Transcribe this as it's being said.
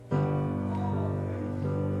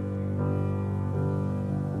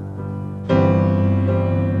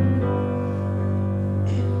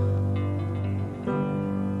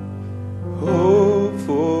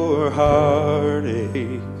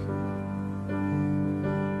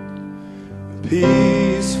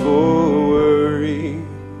peace for worry,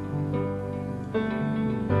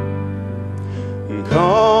 and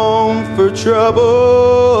calm for trouble,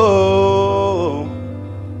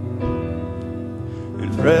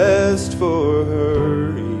 and rest for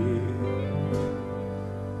hurry.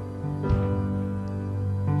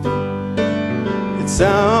 It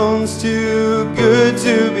sounds too good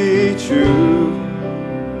to be true,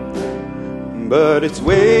 but it's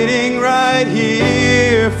waiting right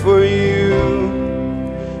here for you.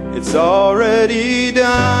 It's already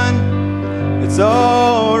done. It's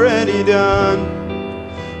already done.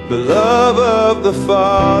 The love of the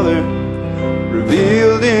Father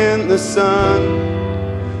revealed in the Son.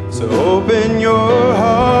 So open your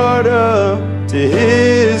heart up to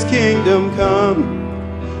His kingdom come,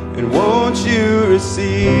 and won't you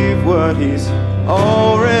receive what He's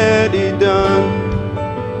already done?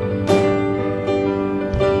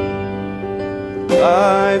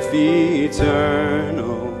 Life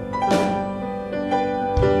eternal,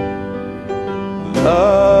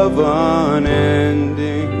 love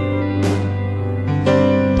unending,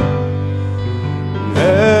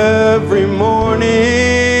 every morning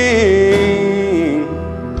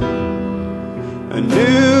a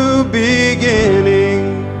new beginning.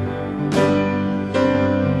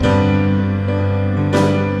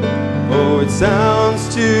 Oh, it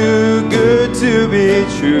sounds too good to be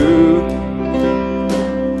true,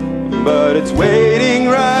 but it's waiting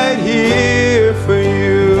right here for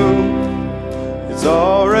you. It's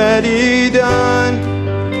already done.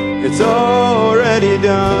 It's already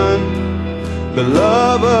done. The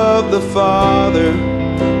love of the Father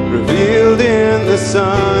revealed in the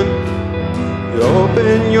Son. You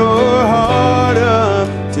open your heart up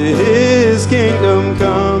to His kingdom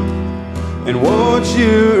come, and won't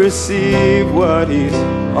you receive what He's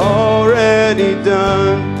already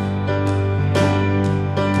done?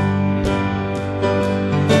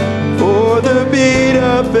 The beat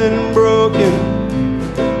up and broken,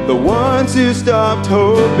 the ones who stopped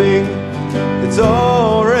hoping, it's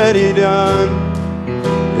already done.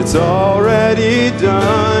 It's already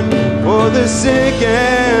done. For the sick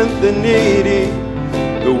and the needy,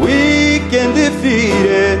 the weak and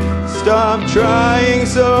defeated, stop trying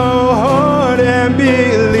so hard and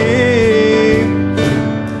believe.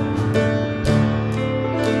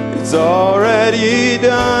 It's already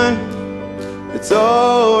done. It's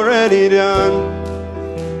already done.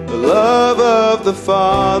 The love of the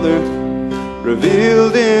Father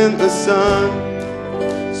revealed in the Son.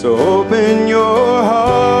 So open your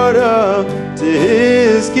heart up to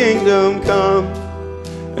His kingdom come,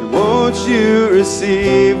 and won't you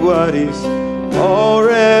receive what He's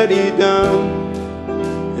already done?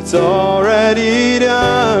 It's already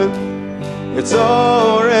done. It's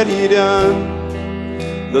already done.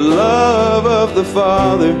 The love of the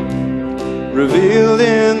Father revealed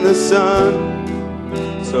in the Son.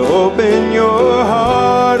 So open your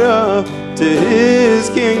heart up to His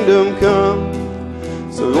kingdom come.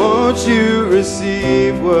 So won't you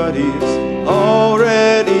receive what He's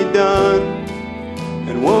already done?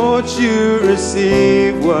 And won't you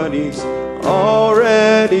receive what He's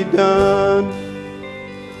already done?